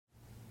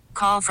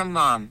call from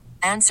mom.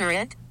 Answer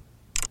it.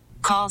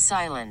 Call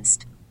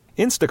silenced.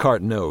 Instacart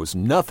knows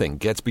nothing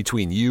gets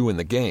between you and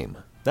the game.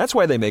 That's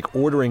why they make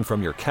ordering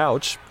from your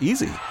couch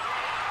easy.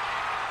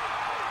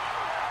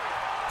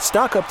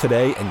 Stock up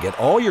today and get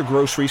all your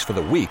groceries for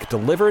the week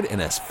delivered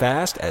in as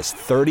fast as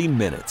 30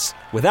 minutes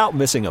without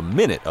missing a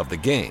minute of the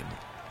game.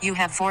 You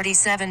have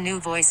 47 new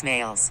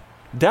voicemails.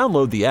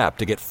 Download the app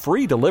to get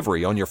free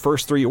delivery on your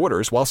first 3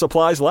 orders while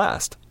supplies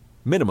last.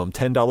 Minimum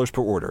 $10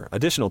 per order.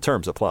 Additional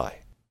terms apply.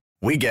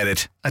 We get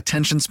it.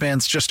 Attention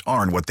spans just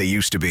aren't what they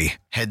used to be.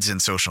 Heads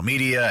in social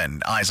media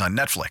and eyes on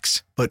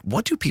Netflix. But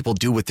what do people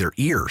do with their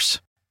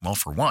ears? Well,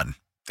 for one,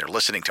 they're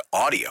listening to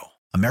audio.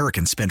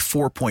 Americans spend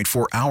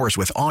 4.4 hours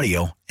with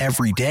audio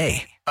every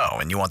day. Oh,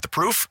 and you want the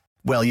proof?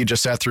 Well, you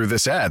just sat through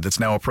this ad that's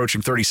now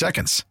approaching 30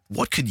 seconds.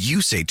 What could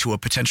you say to a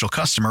potential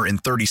customer in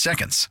 30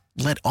 seconds?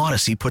 Let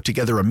Odyssey put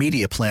together a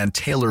media plan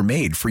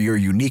tailor-made for your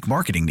unique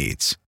marketing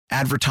needs.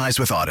 Advertise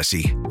with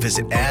Odyssey.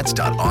 Visit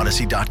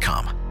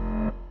ads.odyssey.com.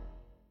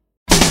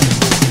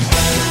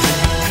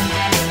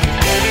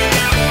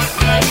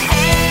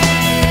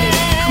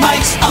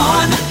 Mike's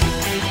on.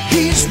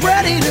 He's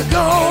ready to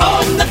go.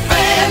 On the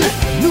Fan.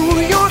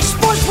 New York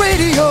Sports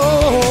Radio.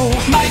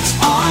 Mike's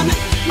on.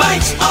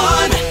 Mike's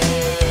on.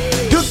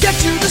 He'll get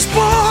you the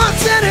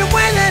sports any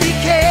way that he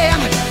can.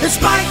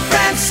 It's Mike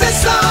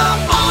Francesa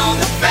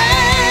on the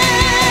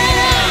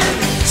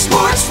Fan.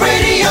 Sports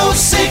Radio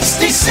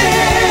 66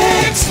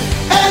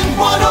 and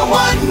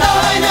 101.9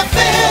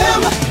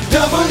 FM.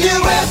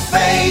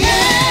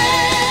 WFAN.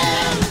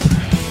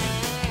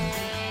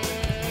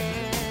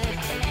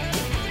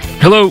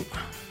 Hello.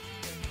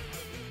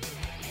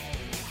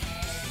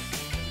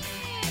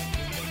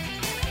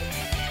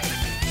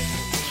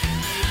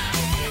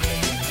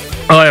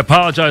 Well, I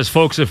apologize,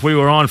 folks, if we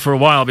were on for a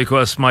while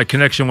because my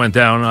connection went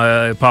down.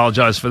 I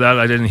apologize for that.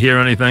 I didn't hear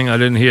anything. I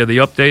didn't hear the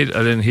update. I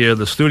didn't hear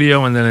the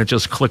studio, and then it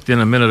just clicked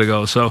in a minute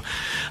ago. So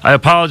I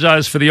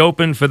apologize for the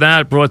open for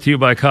that. Brought to you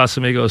by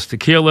Casamigos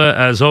Tequila.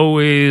 As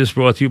always,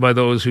 brought to you by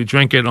those who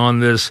drink it on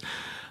this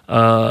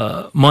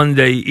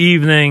Monday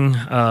evening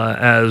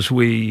as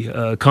we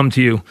come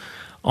to you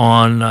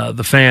on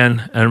the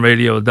Fan and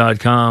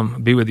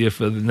radio.com. Be with you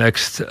for the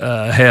next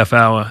half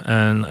hour.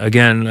 And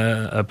again,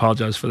 I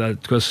apologize for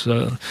that because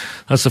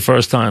that's the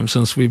first time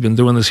since we've been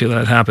doing this here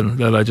that happened,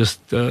 that I just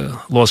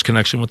lost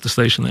connection with the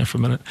station there for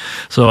a minute.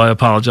 So I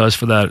apologize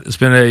for that. It's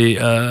been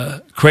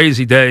a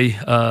crazy day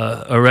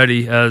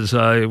already, as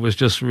I was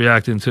just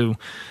reacting to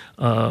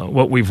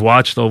what we've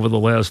watched over the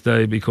last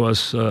day,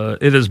 because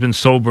it has been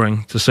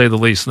sobering, to say the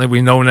least.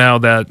 We know now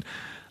that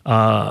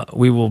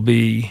we will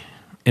be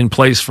in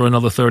place for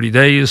another 30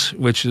 days,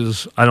 which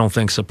is, I don't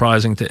think,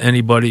 surprising to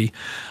anybody.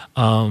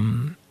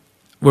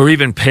 We're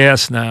even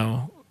past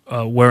now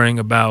worrying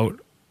about,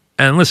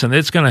 and listen,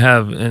 it's going to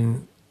have,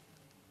 and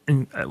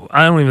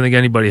I don't even think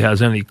anybody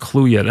has any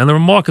clue yet. And the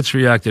markets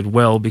reacted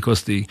well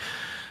because the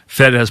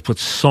Fed has put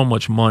so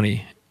much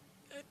money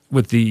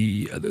with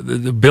the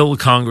bill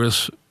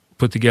Congress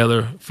put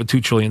together for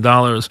 $2 trillion,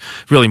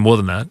 really more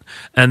than that.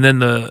 And then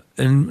the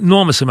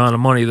enormous amount of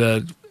money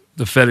that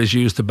the Fed has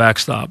used to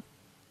backstop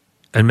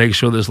and make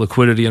sure there's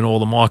liquidity in all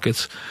the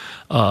markets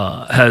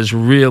has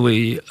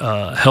really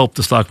helped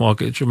the stock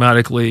market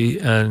dramatically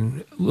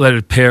and let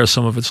it pare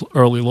some of its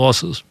early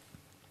losses.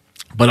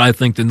 But I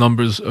think the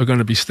numbers are going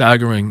to be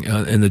staggering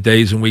in the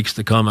days and weeks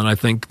to come, and I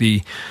think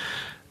the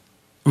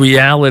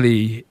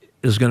reality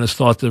is going to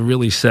start to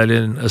really set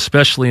in,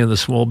 especially in the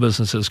small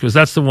businesses, because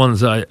that's the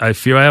ones I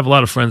fear. I have a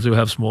lot of friends who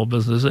have small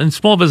businesses, and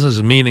small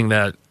businesses meaning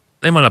that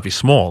they might not be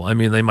small. I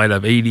mean, they might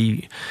have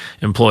 80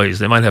 employees.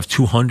 They might have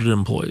 200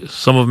 employees.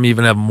 Some of them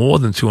even have more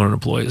than 200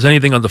 employees.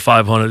 Anything under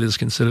 500 is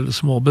considered a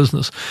small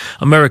business.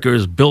 America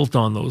is built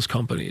on those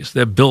companies.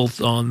 They're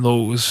built on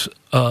those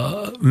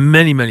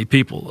many, many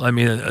people. I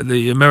mean,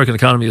 the American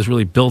economy is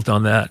really built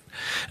on that.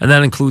 And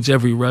that includes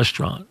every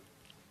restaurant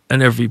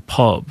and every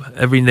pub,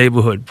 every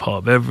neighborhood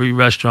pub, every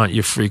restaurant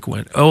you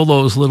frequent, all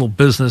those little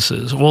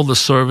businesses, all the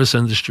service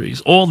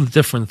industries, all the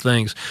different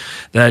things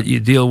that you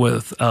deal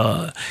with,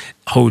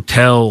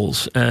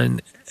 hotels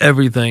and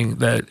everything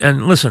that,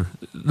 and listen,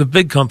 the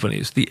big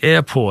companies, the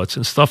airports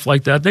and stuff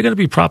like that, they're going to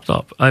be propped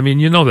up. I mean,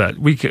 you know that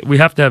we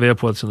have to have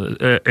airports and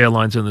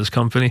airlines in this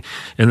country.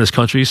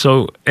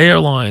 So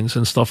airlines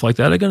and stuff like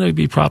that are going to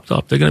be propped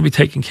up. They're going to be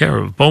taken care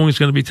of. Boeing's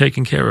going to be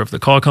taken care of. The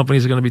car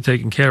companies are going to be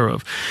taken care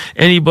of.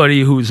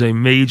 Anybody who's a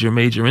major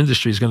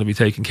industry is going to be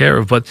taken care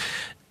of. But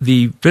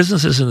the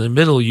businesses in the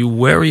middle, you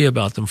worry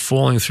about them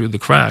falling through the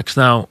cracks.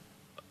 Now,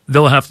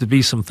 there'll have to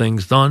be some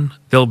things done.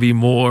 There'll be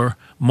more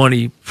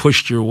money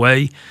pushed your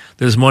way.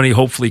 There's money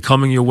hopefully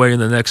coming your way in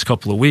the next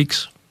couple of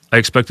weeks. I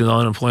expect the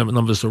unemployment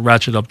numbers to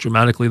ratchet up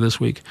dramatically this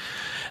week.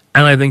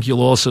 And I think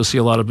you'll also see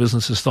a lot of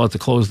businesses start to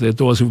close their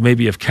doors who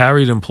maybe have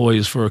carried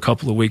employees for a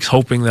couple of weeks,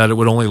 hoping that it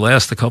would only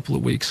last a couple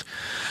of weeks.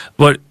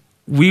 But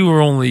we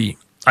were only,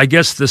 I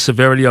guess the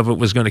severity of it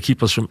was going to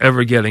keep us from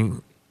ever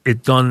getting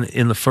it done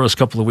in the first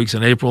couple of weeks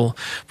in April.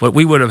 But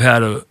we would have had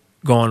to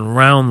gone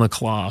round the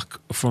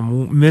clock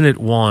from minute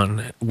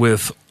one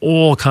with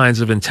all kinds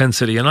of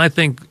intensity. And I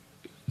think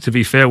to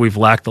be fair, we've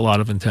lacked a lot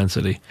of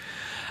intensity.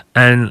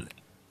 And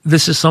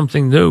this is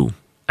something new.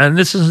 And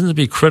this isn't to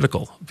be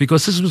critical,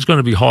 because this was going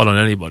to be hard on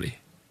anybody.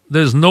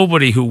 There's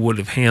nobody who would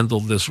have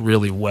handled this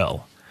really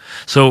well.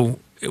 So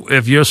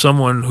if you're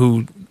someone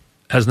who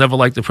has never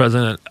liked the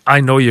president,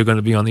 I know you're going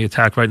to be on the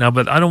attack right now,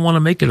 but I don't want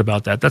to make it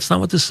about that. That's not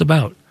what this is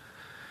about.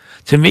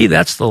 To me,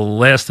 that's the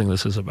last thing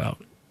this is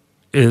about,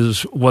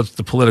 is what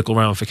the political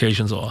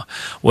ramifications are.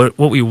 What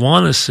we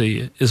want to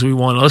see is we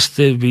want us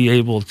to be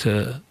able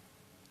to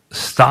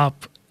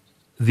stop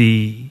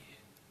the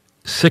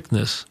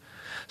sickness,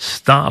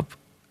 stop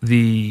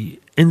the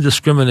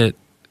indiscriminate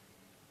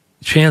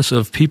chance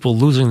of people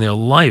losing their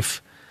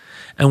life.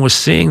 And we're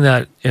seeing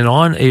that in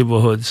our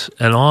neighborhoods,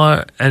 and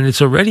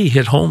it's already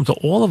hit home to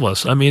all of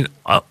us. I mean,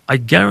 I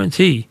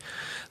guarantee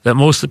that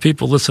most of the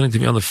people listening to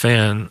me on the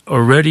fan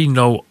already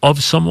know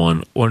of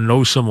someone or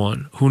know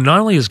someone who not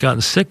only has gotten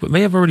sick, but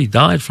may have already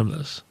died from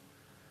this.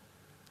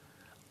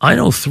 I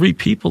know 3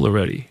 people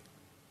already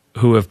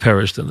who have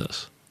perished in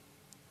this.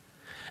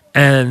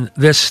 And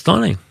they're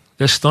stunning.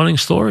 They're stunning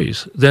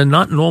stories. They're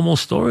not normal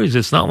stories.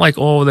 It's not like,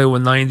 oh, they were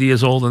 90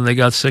 years old and they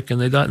got sick and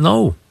they died.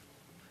 No.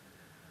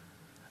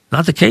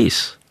 Not the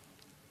case.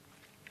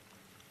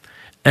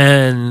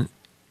 And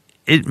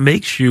it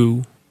makes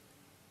you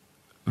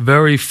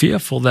very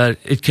fearful that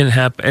it can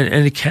happen,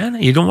 and it can.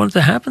 You don't want it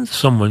to happen to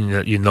someone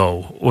that you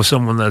know, or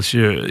someone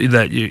you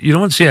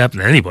don't want to see it happen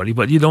to anybody,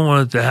 but you don't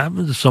want it to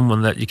happen to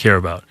someone that you care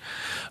about,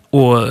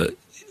 or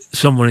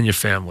someone in your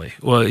family,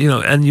 or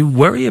and you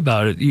worry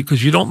about it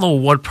because you don't know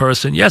what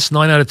person. Yes,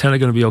 9 out of 10 are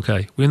going to be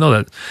okay. We know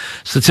that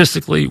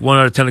statistically, 1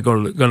 out of 10 are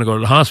going to go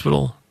to the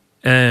hospital,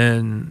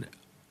 and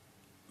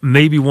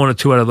maybe 1 or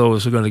 2 out of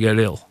those are going to get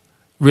ill,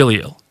 really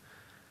ill.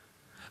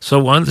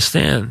 So I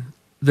understand.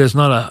 There's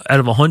not out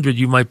of 100,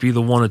 you might be the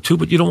 1 or 2,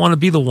 but you don't want to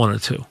be the 1 or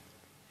 2,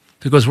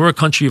 because we're a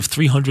country of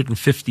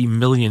 350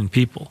 million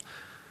people.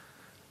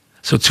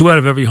 So 2 out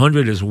of every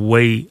 100 is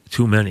way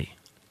too many.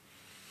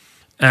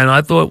 And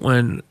I thought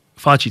when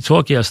Fauci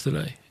talked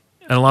yesterday,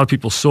 and a lot of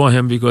people saw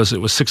him because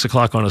it was 6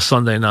 o'clock on a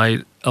Sunday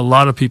night, a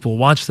lot of people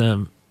watched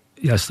them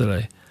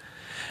yesterday.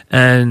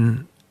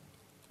 And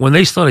when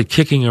they started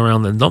kicking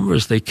around the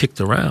numbers, they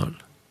kicked around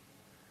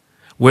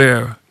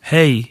where,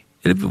 hey,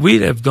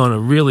 we'd have done a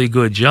really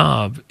good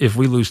job if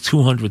we lose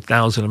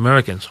 200,000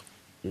 Americans.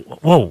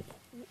 Whoa,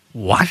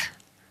 what?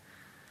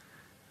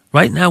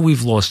 Right now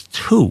we've lost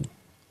 2.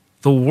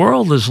 The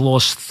world has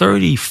lost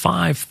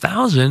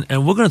 35,000,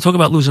 and we're going to talk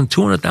about losing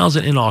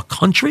 200,000 in our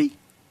country?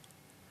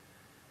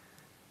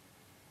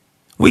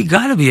 We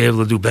got to be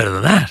able to do better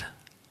than that.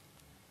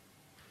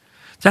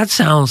 That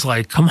sounds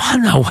like, come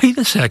on now, wait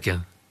a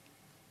second.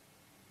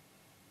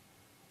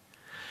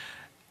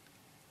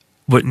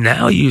 But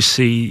now you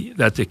see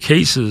that the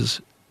cases,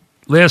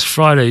 last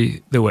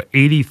Friday, there were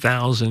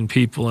 80,000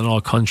 people in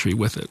our country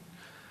with it.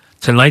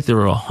 Tonight,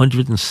 there are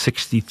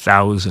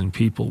 160,000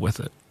 people with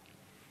it.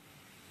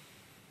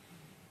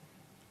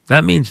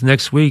 That means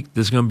next week,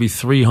 there's going to be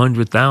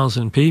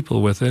 300,000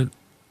 people with it.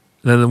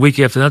 Then the week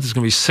after that, there's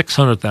going to be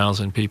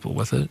 600,000 people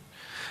with it.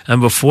 And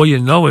before you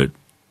know it,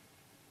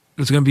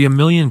 there's going to be 1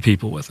 million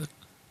people with it.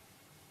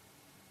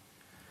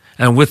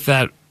 And with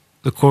that,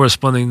 the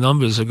corresponding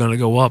numbers are going to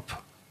go up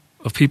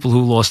of people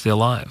who lost their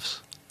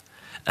lives.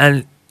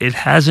 And it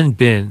hasn't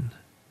been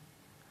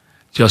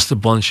just a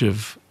bunch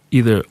of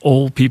either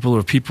old people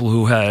or people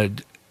who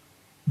had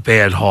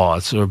bad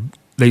hearts, or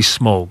they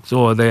smoked,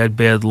 or they had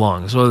bad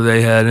lungs, or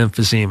they had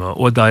emphysema,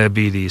 or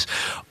diabetes,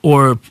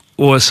 or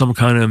some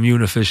kind of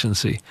immune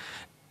deficiency.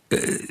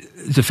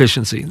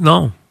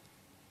 No.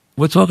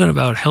 We're talking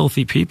about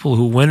healthy people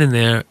who went in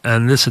there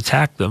and this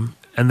attacked them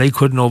and they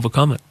couldn't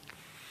overcome it.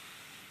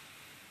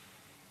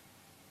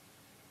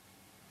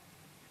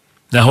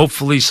 Now,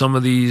 hopefully some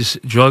of these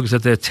drugs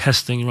that they're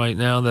testing right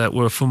now that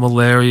were for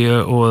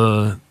malaria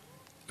or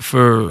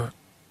for,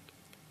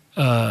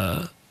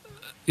 other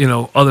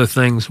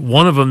things,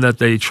 one of them that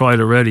they tried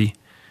already,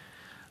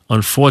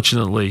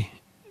 unfortunately,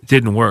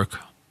 didn't work.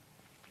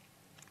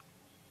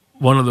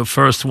 One of the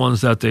first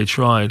ones that they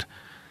tried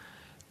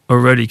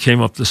already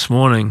came up this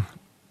morning,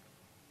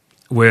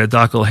 where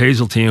Dr.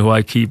 Hazeltine, who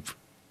I keep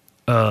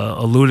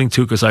alluding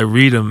to because I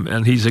read him,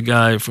 and he's a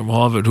guy from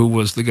Harvard who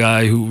was the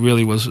guy who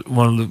really was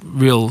one of the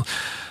real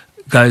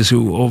guys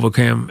who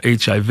overcame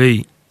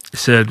HIV,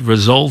 said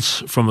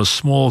results from a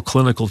small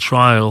clinical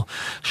trial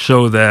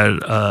show that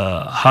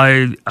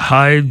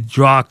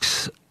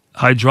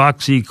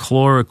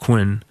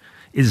hydroxychloroquine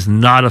is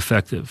not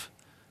effective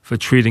for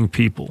treating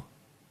people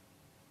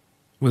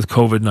with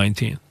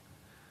COVID-19.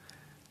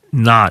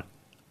 Not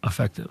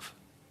effective.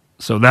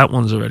 So that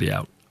one's already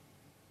out.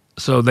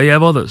 So they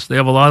have others. They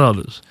have a lot of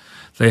others.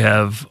 They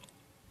have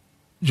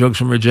drugs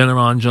from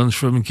Regeneron, drugs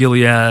from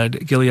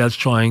Gilead. Gilead's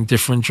trying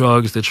different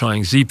drugs. They're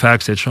trying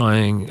Z-Paks. They're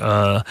trying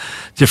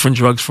different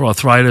drugs for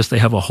arthritis. They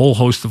have a whole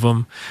host of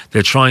them.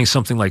 They're trying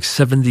something like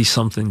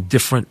 70-something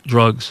different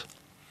drugs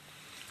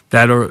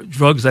that are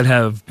drugs that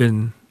have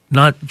been,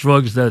 not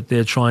drugs that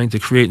they're trying to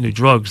create new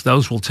drugs.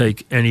 Those will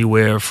take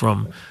anywhere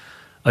from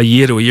a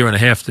year to a year and a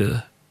half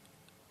to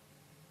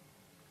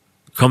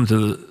come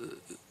to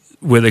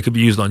where they could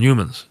be used on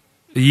humans.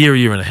 A year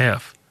and a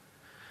half.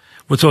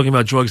 We're talking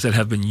about drugs that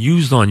have been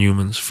used on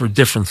humans for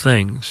different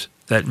things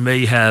that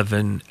may have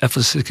an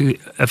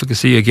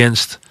efficacy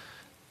against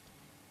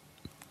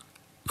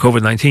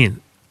COVID-19.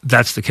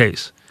 That's the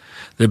case.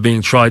 They're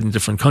being tried in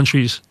different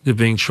countries. They're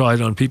being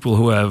tried on people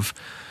who have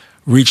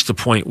reached the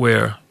point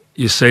where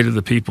you say to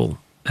the people,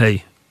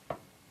 hey,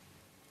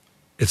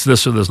 it's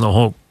this or there's no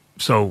hope.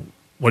 So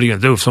what are you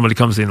going to do? If somebody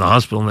comes in the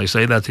hospital and they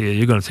say that to you,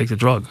 you're going to take the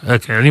drug.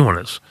 Heck, anyone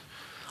is.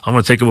 I'm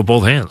going to take it with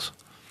both hands.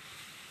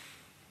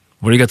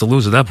 What do you got to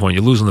lose at that point?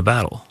 You're losing the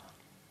battle.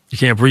 You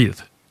can't breathe.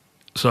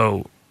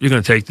 So you're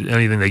going to take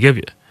anything they give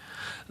you.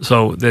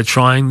 So they're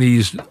trying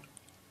these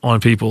on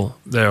people.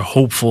 They're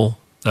hopeful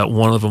that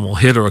one of them will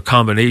hit, or a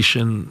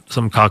combination,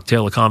 some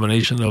cocktail, a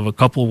combination of a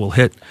couple will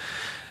hit.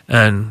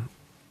 And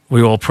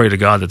we all pray to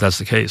God that that's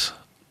the case.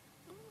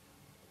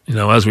 You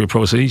know, as we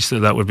approach Easter,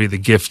 that would be the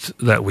gift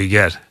that we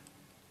get.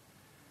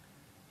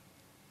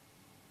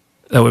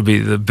 That would be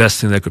the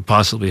best thing that could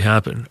possibly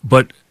happen.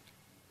 But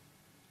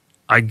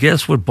I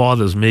guess what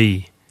bothers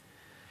me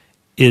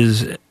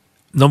is,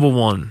 number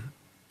one,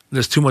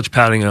 there's too much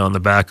patting on the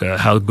back of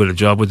how good a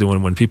job we're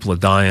doing when people are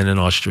dying in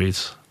our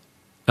streets.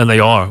 And they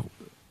are.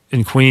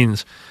 In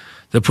Queens,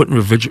 they're putting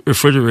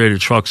refrigerated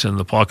trucks in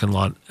the parking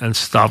lot and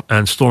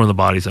storing the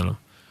bodies in them.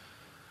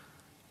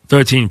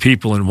 13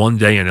 people in one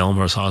day in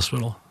Elmhurst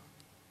Hospital.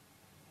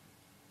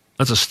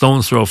 That's a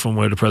stone's throw from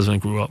where the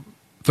president grew up.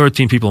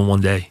 13 people in one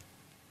day.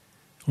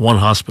 One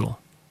hospital.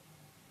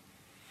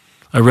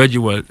 I read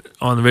you what,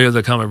 on the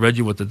radio.com, I read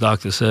you what the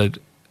doctor said.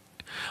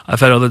 I've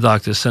had other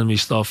doctors send me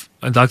stuff.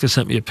 A doctor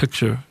sent me a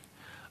picture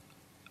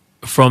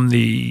from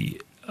the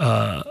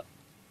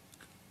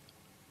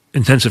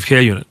intensive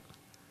care unit.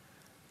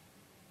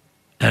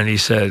 And he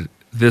said,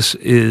 this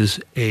is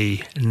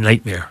a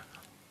nightmare,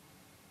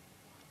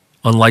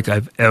 unlike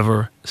I've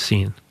ever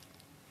seen.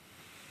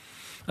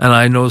 And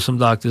I know some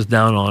doctors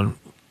down on,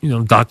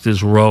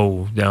 Doctors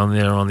Row down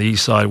there on the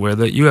east side, where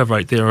you have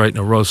right there, right in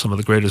a row, some of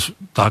the greatest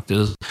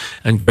doctors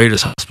and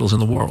greatest hospitals in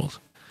the world.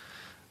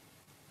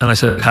 And I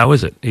said, how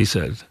is it? He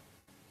said,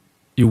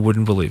 you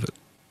wouldn't believe it.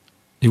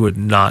 You would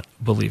not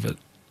believe it.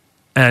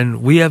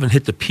 And we haven't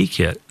hit the peak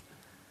yet.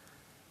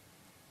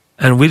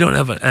 And we don't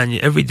have, and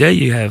every day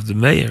you have the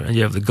mayor and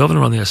you have the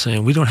governor on there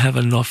saying, we don't have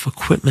enough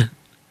equipment.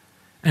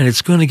 And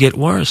it's going to get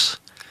worse.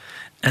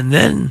 And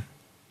then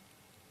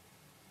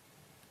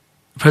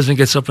the president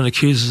gets up and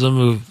accuses them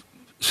of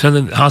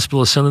sending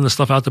the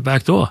stuff out the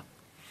back door.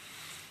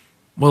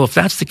 Well, if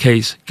that's the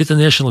case, get the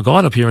National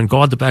Guard up here and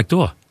guard the back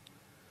door.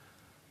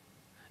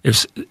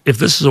 If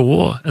this is a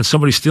war and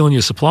somebody's stealing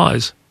your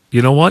supplies,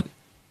 you know what?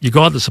 You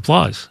guard the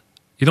supplies.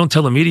 You don't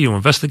tell the media to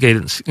investigate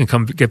it and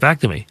come get back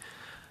to me.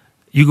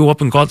 You go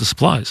up and guard the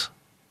supplies.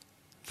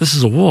 This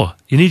is a war.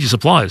 You need your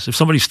supplies. If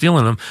somebody's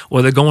stealing them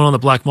or they're going on the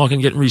black market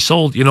and getting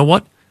resold, you know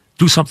what?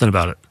 Do something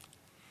about it.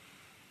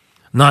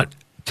 Not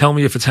tell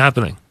me if it's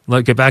happening.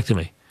 Get back to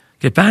me.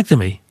 Get back to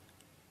me.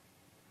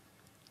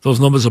 Those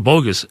numbers are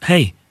bogus.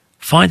 Hey,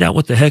 find out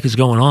what the heck is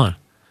going on.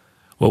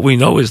 What we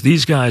know is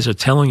these guys are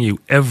telling you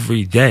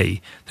every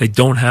day they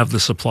don't have the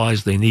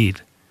supplies they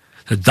need.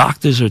 The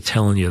doctors are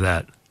telling you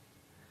that.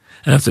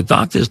 And if the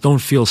doctors don't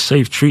feel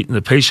safe treating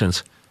the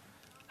patients,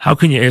 how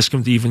can you ask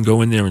them to even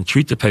go in there and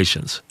treat the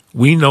patients?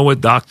 We know a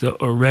doctor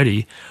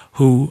already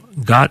who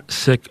got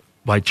sick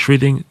by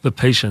treating the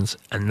patients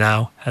and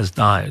now has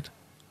died.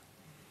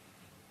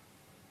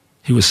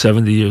 He was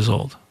 70 years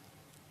old.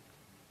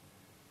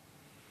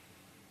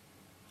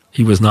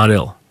 He was not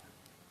ill.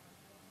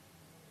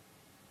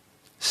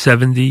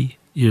 70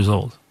 years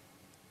old.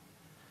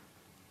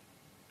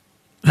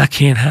 That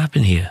can't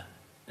happen here.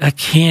 That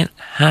can't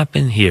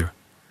happen here.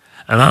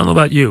 And I don't know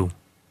about you,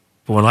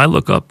 but when I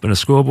look up and a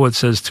scoreboard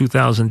says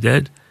 2,000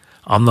 dead,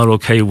 I'm not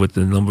okay with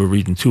the number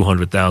reading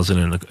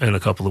 200,000 in a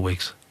couple of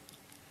weeks.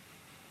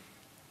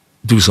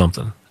 Do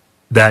something.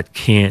 That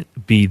can't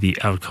be the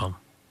outcome.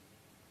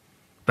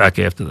 Back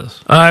after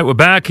this. All right, we're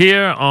back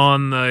here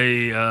on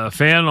the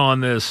Fan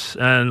on this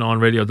and on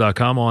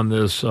radio.com on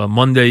this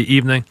Monday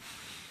evening.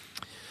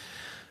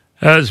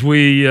 As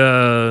we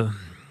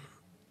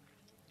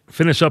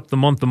finish up the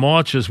month of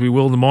March, as we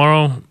will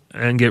tomorrow,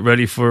 and get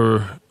ready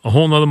for a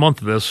whole nother month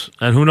of this.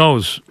 And who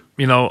knows,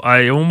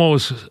 I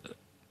almost,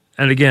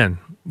 and again,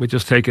 we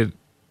just take it,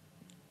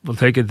 we'll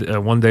take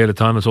it one day at a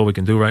time. That's all we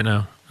can do right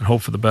now, and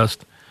hope for the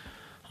best.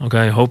 Okay,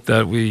 I hope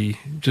that we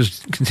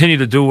just continue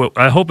to do what,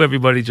 I hope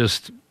everybody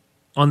just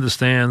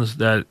understands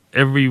that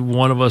every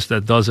one of us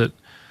that does it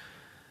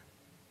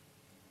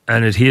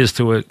and adheres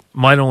to it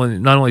might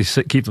not only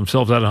keep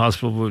themselves out of the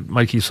hospital, but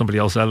might keep somebody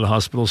else out of the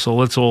hospital. So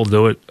let's all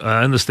do it.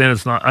 I understand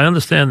it's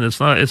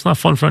not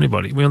fun for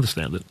anybody. We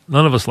understand it.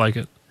 None of us like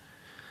it.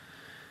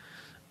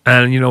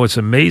 And, it's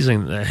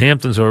amazing that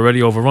Hamptons are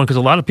already overrun because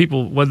a lot of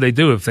people, what they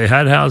do, if they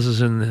had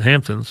houses in the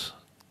Hamptons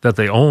that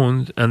they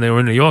owned and they were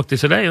in New York, they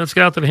said, hey, let's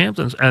get out to the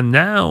Hamptons. And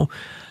now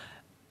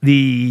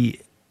the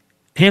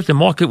Hampton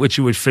market, which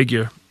you would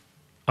figure,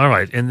 all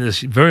right, in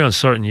this very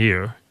uncertain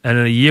year, And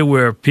in a year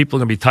where people are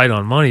going to be tight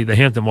on money, the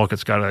Hampton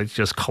market's got to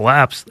just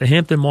collapse. The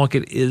Hampton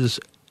market is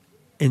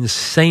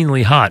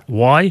insanely hot.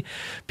 Why?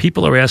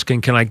 People are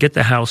asking, can I get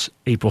the house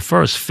April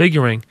 1st?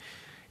 Figuring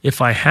if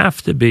I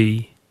have to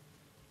be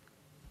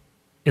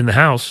in the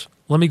house,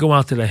 let me go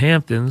out to the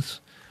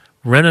Hamptons,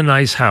 rent a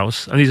nice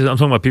house. And I'm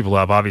talking about people who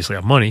obviously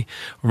have money.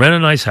 Rent a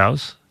nice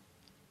house.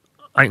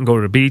 I can go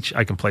to the beach.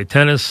 I can play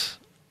tennis.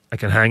 I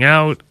can hang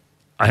out.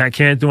 I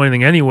can't do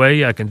anything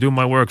anyway. I can do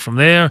my work from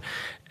there.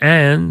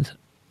 And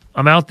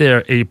I'm out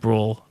there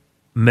April,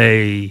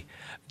 May,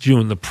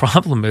 June. The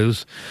problem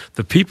is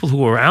the people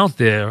who are out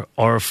there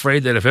are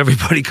afraid that if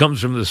everybody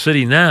comes from the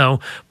city now,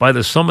 by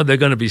the summer they're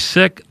going to be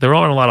sick. There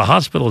aren't a lot of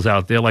hospitals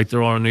out there like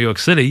there are in New York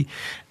City.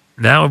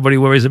 Now everybody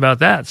worries about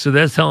that. So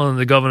they're telling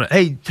the governor,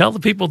 hey, tell the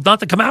people not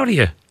to come out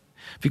here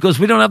because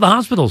we don't have the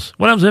hospitals.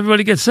 What happens if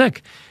everybody gets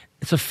sick?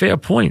 It's a fair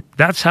point.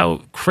 That's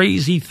how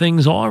crazy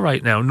things are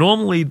right now.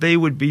 Normally they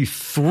would be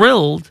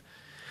thrilled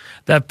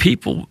that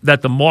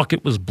the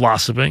market was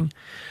blossoming.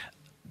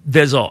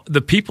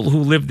 The people who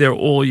live there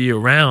all year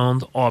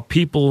round are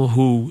people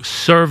who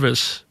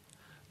service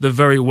the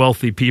very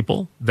wealthy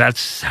people.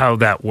 That's how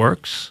that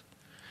works.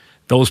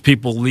 Those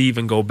people leave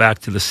and go back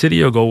to the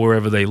city or go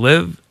wherever they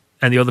live,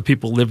 and the other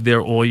people live there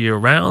all year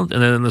round.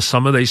 And then in the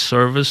summer they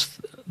service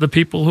the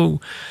people who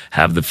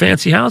have the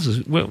fancy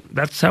houses. Well,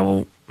 that's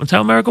how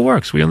America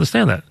works. We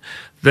understand that.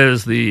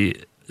 There's the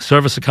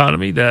service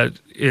economy that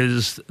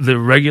is the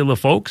regular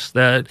folks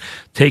that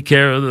take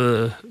care of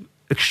the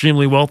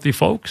extremely wealthy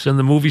folks and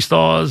the movie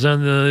stars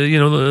and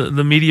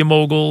the media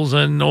moguls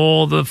and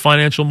all the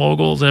financial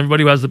moguls and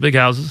everybody who has the big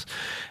houses,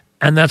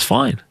 and that's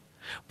fine.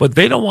 But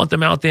they don't want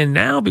them out there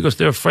now because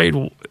they're afraid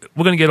we're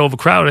going to get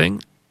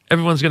overcrowding,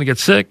 everyone's going to get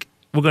sick,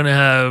 we're going to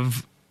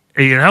have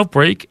an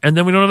outbreak, and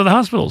then we don't have the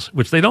hospitals,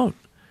 which they don't.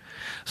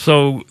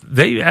 So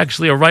they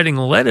actually are writing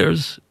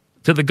letters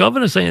to the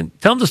governor saying,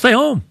 tell them to stay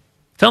home,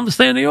 tell them to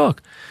stay in New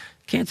York.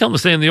 You can't tell them to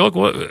stay in New York.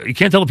 You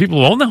can't tell the people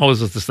who own the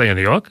houses to stay in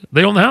New York.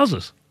 They own the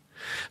houses.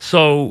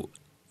 So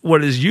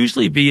what is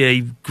usually be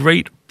a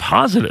great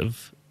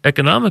positive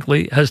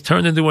economically has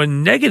turned into a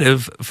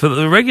negative for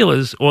the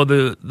regulars or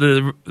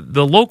the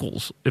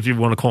locals, if you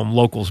want to call them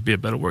locals, be a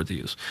better word to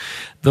use.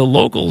 The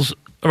locals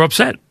are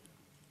upset.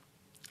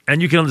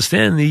 And you can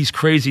understand these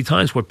crazy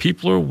times. What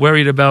people are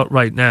worried about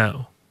right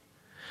now,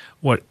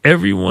 what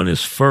everyone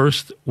is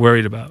first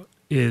worried about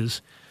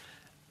is,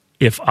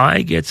 if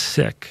I get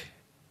sick,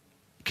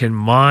 can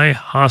my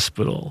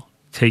hospital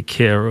take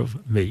care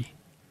of me?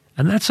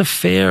 And that's a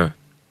fair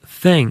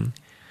thing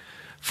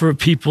for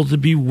people to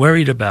be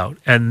worried about.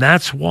 And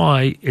that's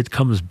why it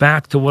comes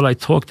back to what I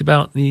talked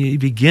about in the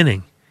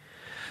beginning.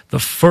 The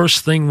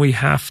first thing we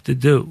have to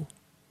do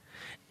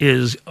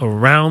is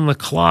around the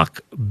clock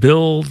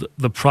build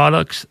the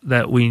products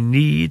that we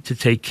need to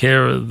take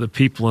care of the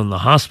people in the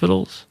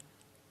hospitals,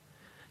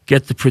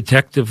 get the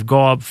protective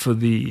garb for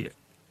the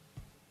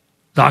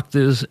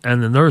doctors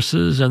and the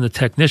nurses and the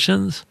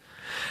technicians,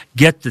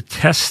 get the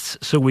tests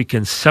so we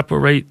can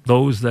separate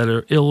those that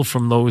are ill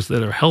from those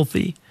that are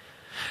healthy.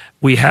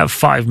 We have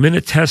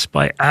 5-minute tests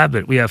by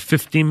Abbott. We have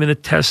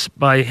 15-minute tests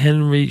by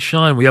Henry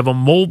Schein. We have a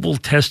mobile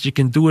test you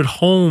can do at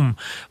home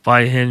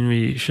by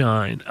Henry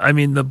Schein. I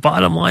mean, the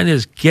bottom line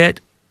is get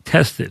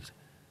tested.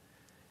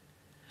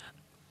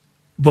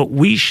 But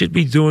we should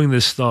be doing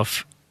this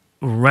stuff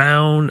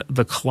round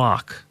the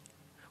clock.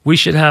 We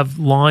should have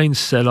lines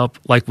set up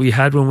like we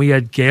had when we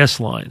had gas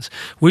lines.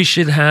 We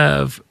should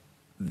have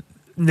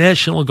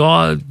National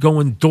Guard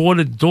going door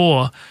to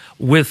door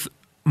with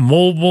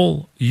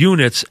mobile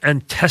units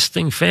and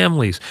testing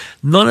families.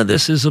 None of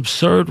this is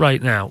absurd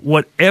right now.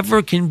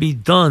 Whatever can be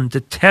done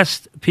to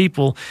test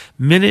people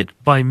minute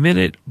by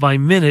minute by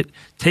minute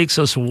takes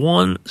us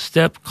one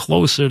step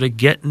closer to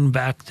getting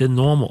back to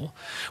normal,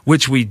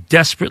 which we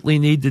desperately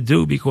need to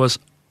do, because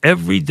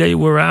every day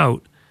we're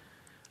out,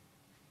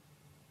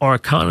 our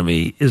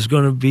economy is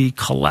going to be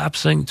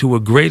collapsing to a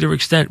greater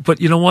extent. But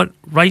you know what?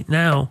 Right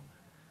now,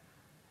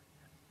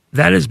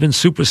 that has been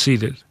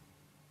superseded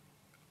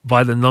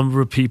by the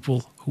number of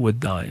people who are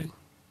dying.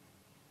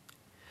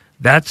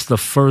 That's the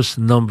first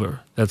number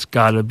that's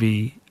got to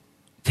be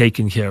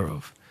taken care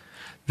of.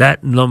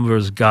 That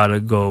number's got to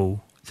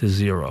go to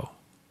zero.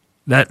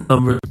 That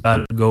number's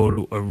got to go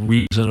to a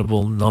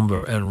reasonable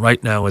number, and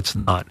right now it's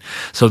not.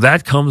 So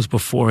that comes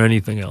before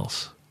anything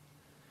else.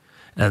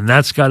 And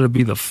that's got to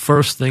be the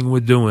first thing we're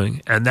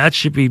doing, and that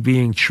should be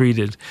being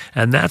treated.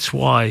 And that's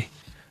why,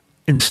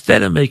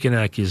 instead of making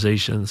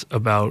accusations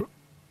about,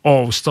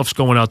 oh, stuff's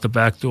going out the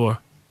back door,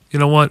 you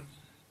know what?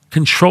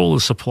 Control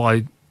the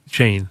supply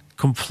chain.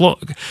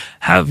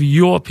 Have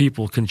your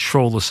people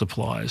control the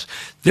supplies.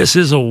 This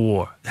is a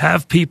war.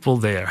 Have people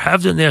there.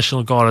 Have the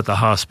National Guard at the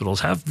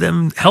hospitals. Have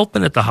them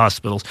helping at the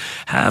hospitals.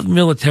 Have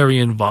military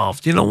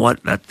involved. You know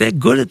what? They're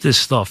good at this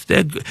stuff.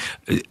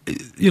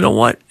 You know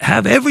what?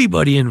 Have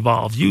everybody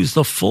involved. Use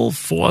the full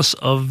force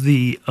of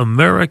the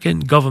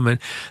American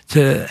government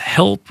to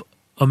help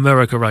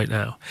America right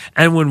now.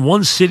 And when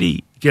one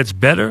city gets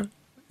better,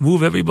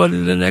 move everybody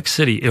to the next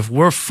city. If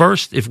we're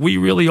first, if we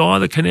really are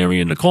the canary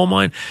in the coal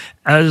mine,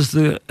 as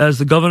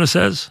the governor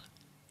says,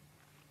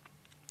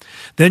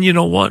 then you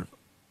know what?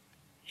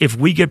 If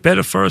we get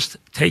better first,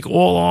 take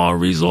all our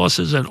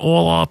resources and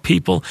all our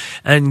people,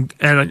 and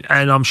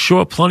I'm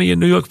sure plenty of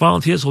New York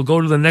volunteers will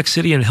go to the next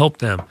city and help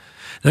them.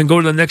 Then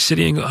go to the next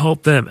city and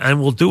help them.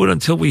 And we'll do it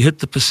until we hit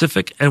the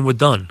Pacific and we're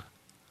done.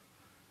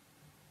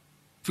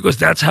 Because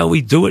that's how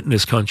we do it in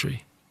this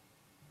country.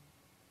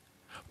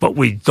 But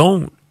we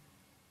don't,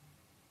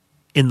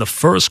 in the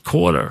first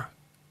quarter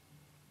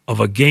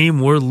of a game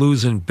we're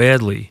losing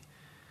badly,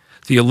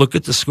 do you look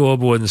at the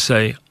scoreboard and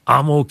say,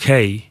 I'm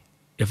okay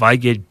if I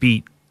get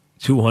beat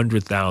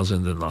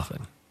 200,000 to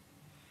nothing.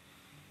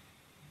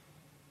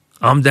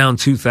 I'm down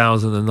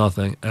 2,000 to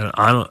nothing, and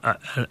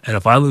and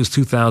if I lose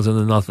 2,000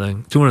 to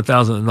nothing,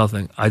 200,000 to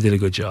nothing, I did a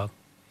good job.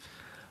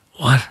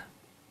 What?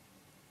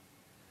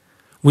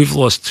 We've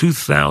lost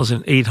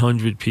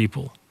 2,800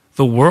 people.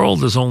 The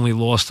world has only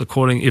lost,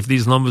 according, if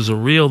these numbers are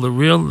real, the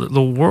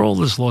world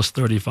has lost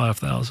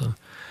 35,000.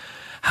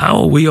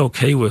 How are we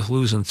okay with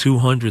losing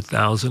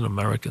 200,000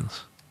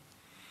 Americans?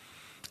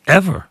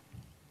 Ever?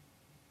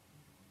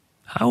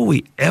 How are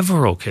we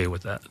ever okay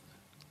with that?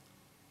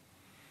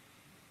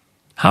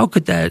 How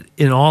could that,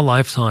 in our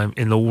lifetime,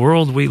 in the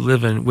world we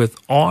live in, with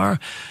our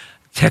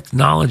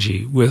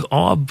technology, with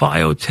our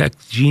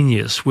biotech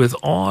genius, with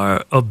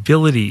our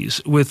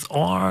abilities, with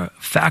our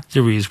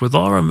factories, with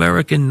our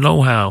American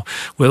know-how,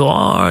 with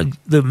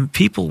the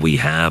people we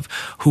have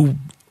who,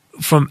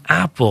 from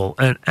Apple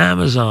and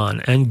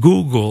Amazon and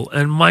Google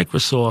and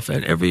Microsoft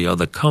and every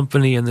other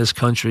company in this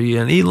country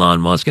and Elon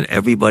Musk and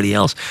everybody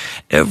else,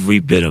 every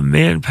bit of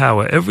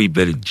manpower, every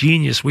bit of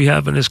genius we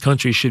have in this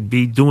country should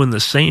be doing the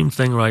same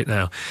thing right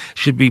now,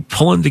 should be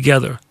pulling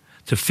together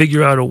to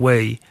figure out a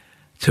way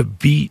to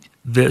beat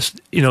this.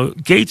 You know,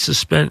 Gates has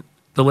spent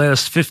the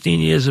last 15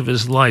 years of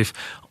his life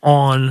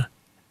on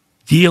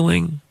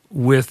dealing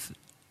with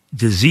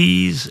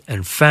disease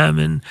and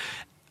famine.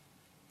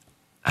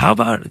 How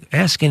about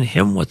asking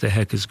him what the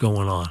heck is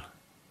going on?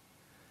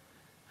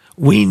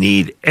 We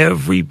need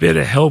every bit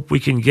of help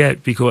we can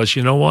get, because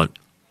you know what?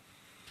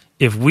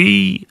 If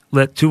we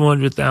let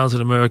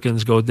 200,000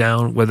 Americans go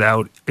down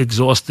without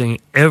exhausting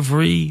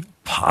every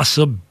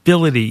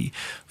possibility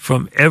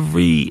from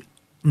every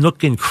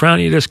nook and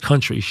cranny of this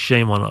country,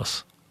 shame on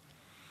us.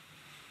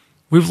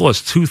 We've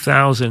lost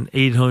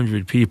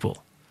 2,800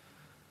 people.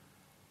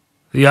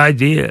 The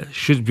idea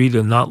should be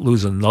to not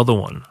lose another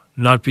one.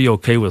 Not be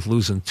okay with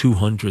losing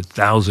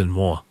 200,000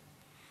 more.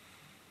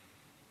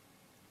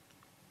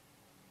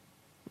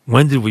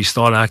 When did we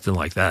start acting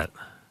like that?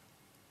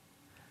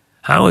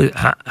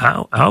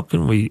 How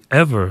can we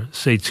ever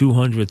say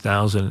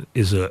 200,000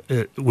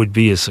 would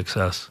be a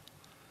success?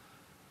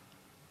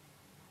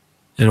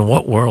 In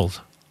what world?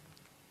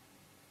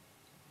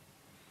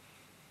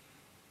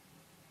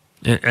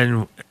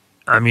 And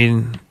I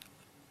mean,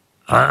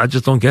 I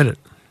just don't get it.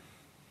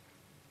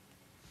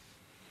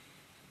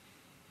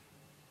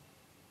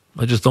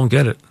 I just don't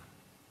get it.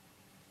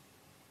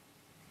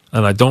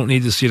 And I don't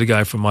need to see the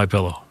guy from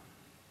MyPillow.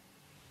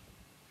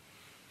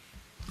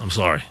 I'm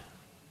sorry.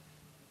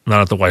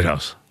 Not at the White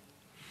House.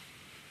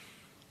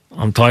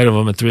 I'm tired of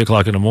him at 3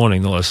 o'clock in the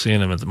morning, no less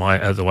seeing him at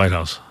the White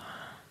House.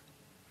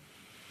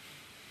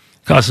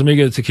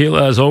 Casamiga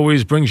Tequila, as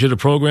always, brings you the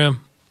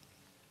program.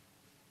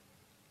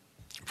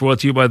 Brought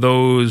to you by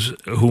those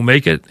who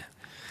make it.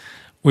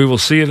 We will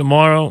see you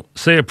tomorrow.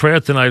 Say a prayer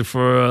tonight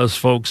for us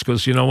folks,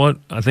 because you know what?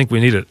 I think we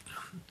need it.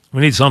 We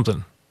need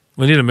something.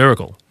 We need a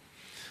miracle.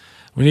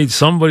 We need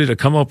somebody to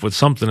come up with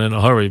something in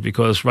a hurry,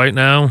 because right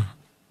now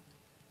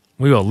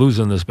we are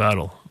losing this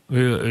battle.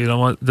 You know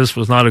what? This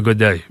was not a good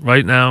day.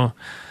 Right now,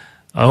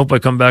 I hope I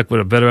come back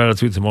with a better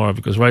attitude tomorrow,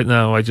 because right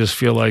now I just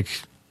feel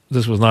like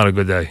this was not a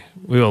good day.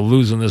 We are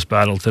losing this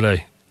battle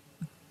today.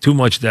 Too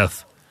much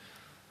death.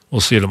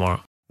 We'll see you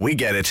tomorrow. We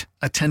get it.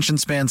 Attention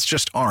spans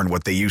just aren't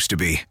what they used to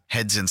be.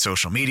 Heads in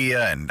social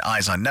media and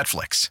eyes on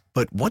Netflix.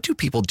 But what do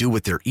people do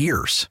with their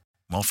ears?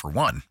 Well, for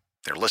one,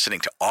 they're listening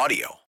to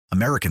audio.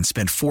 Americans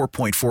spend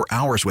 4.4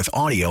 hours with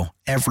audio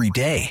every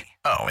day.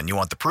 Oh, and you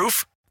want the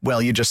proof?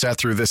 Well, you just sat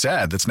through this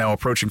ad that's now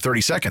approaching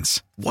 30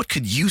 seconds. What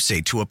could you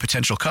say to a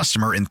potential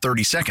customer in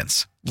 30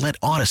 seconds? Let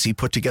Odyssey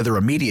put together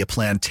a media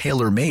plan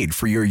tailor-made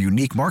for your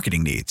unique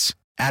marketing needs.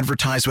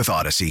 Advertise with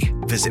Odyssey.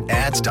 Visit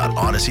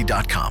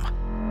ads.odyssey.com.